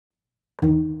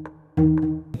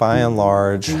by and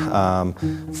large,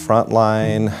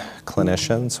 frontline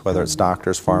clinicians, whether it's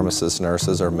doctors, pharmacists,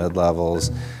 nurses, or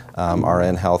mid-levels, are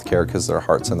in healthcare because their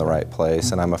heart's in the right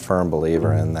place, and I'm a firm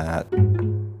believer in that.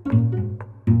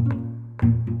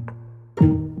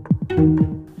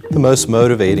 The most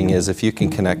motivating is if you can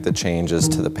connect the changes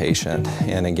to the patient.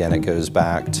 And again, it goes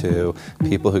back to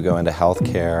people who go into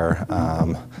healthcare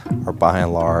are by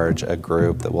and large a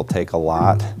group that will take a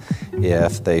lot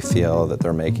if they feel that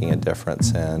they're making a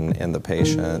difference in the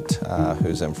patient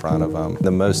who's in front of them.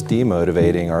 The most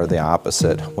demotivating are the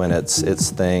opposite, when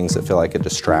it's things that feel like a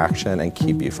distraction and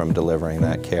keep you from delivering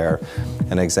that care.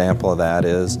 An example of that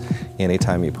is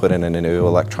anytime you put in a new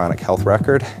electronic health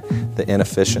record, the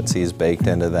inefficiencies baked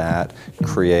into that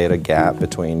create a gap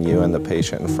between you and the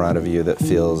patient in front of you that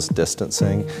feels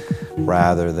distancing,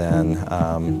 rather than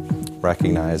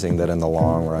recognizing that in the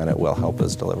long run it will help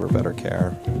us deliver better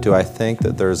care. Do I think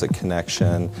that there's a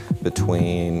connection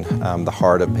between the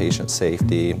heart of patient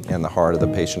safety and the heart of the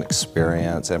patient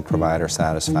experience and provider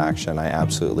satisfaction? I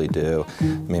absolutely do. I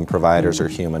mean, providers are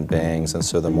human beings, and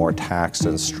so the more taxed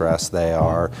and stressed they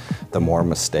are, the more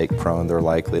mistake prone they're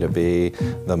likely to be,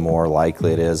 the more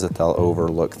likely it is that they'll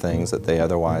overlook things that they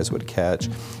otherwise would catch,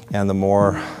 and the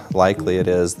more likely it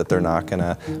is that they're not going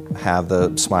to have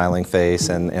the smiling face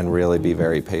and really be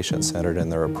very patient-centered in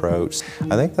their approach.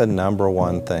 I think the number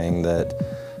one thing that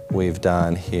we've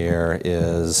done here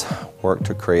is work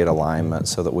to create alignment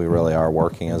so that we really are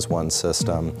working as one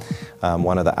system.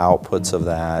 One of the outputs of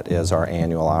that is our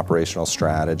annual operational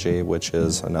strategy, which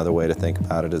is another way to think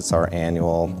about it. It's our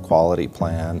annual quality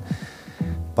plan.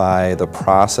 By the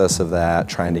process of that,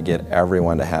 trying to get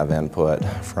everyone to have input,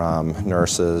 from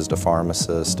nurses to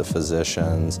pharmacists to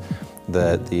physicians,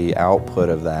 that the output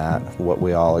of that, what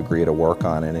we all agree to work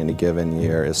on in any given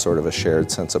year, is sort of a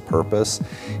shared sense of purpose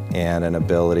and an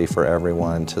ability for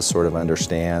everyone to sort of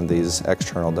understand these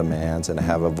external demands and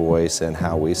have a voice in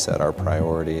how we set our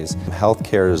priorities.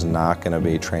 Healthcare is not going to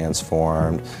be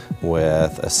transformed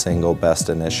with a single best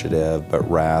initiative, but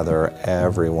rather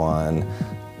everyone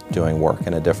doing work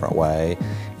in a different way.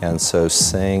 And so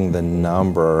seeing the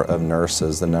number of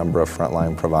nurses, the number of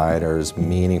frontline providers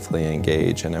meaningfully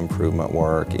engage in improvement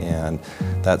work, and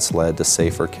that's led to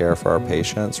safer care for our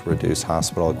patients, reduced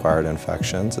hospital-acquired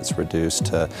infections. It's reduced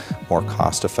to more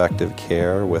cost-effective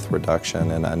care with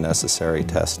reduction in unnecessary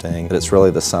testing. But it's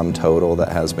really the sum total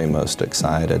that has me most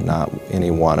excited, not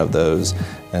any one of those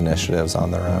initiatives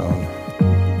on their own.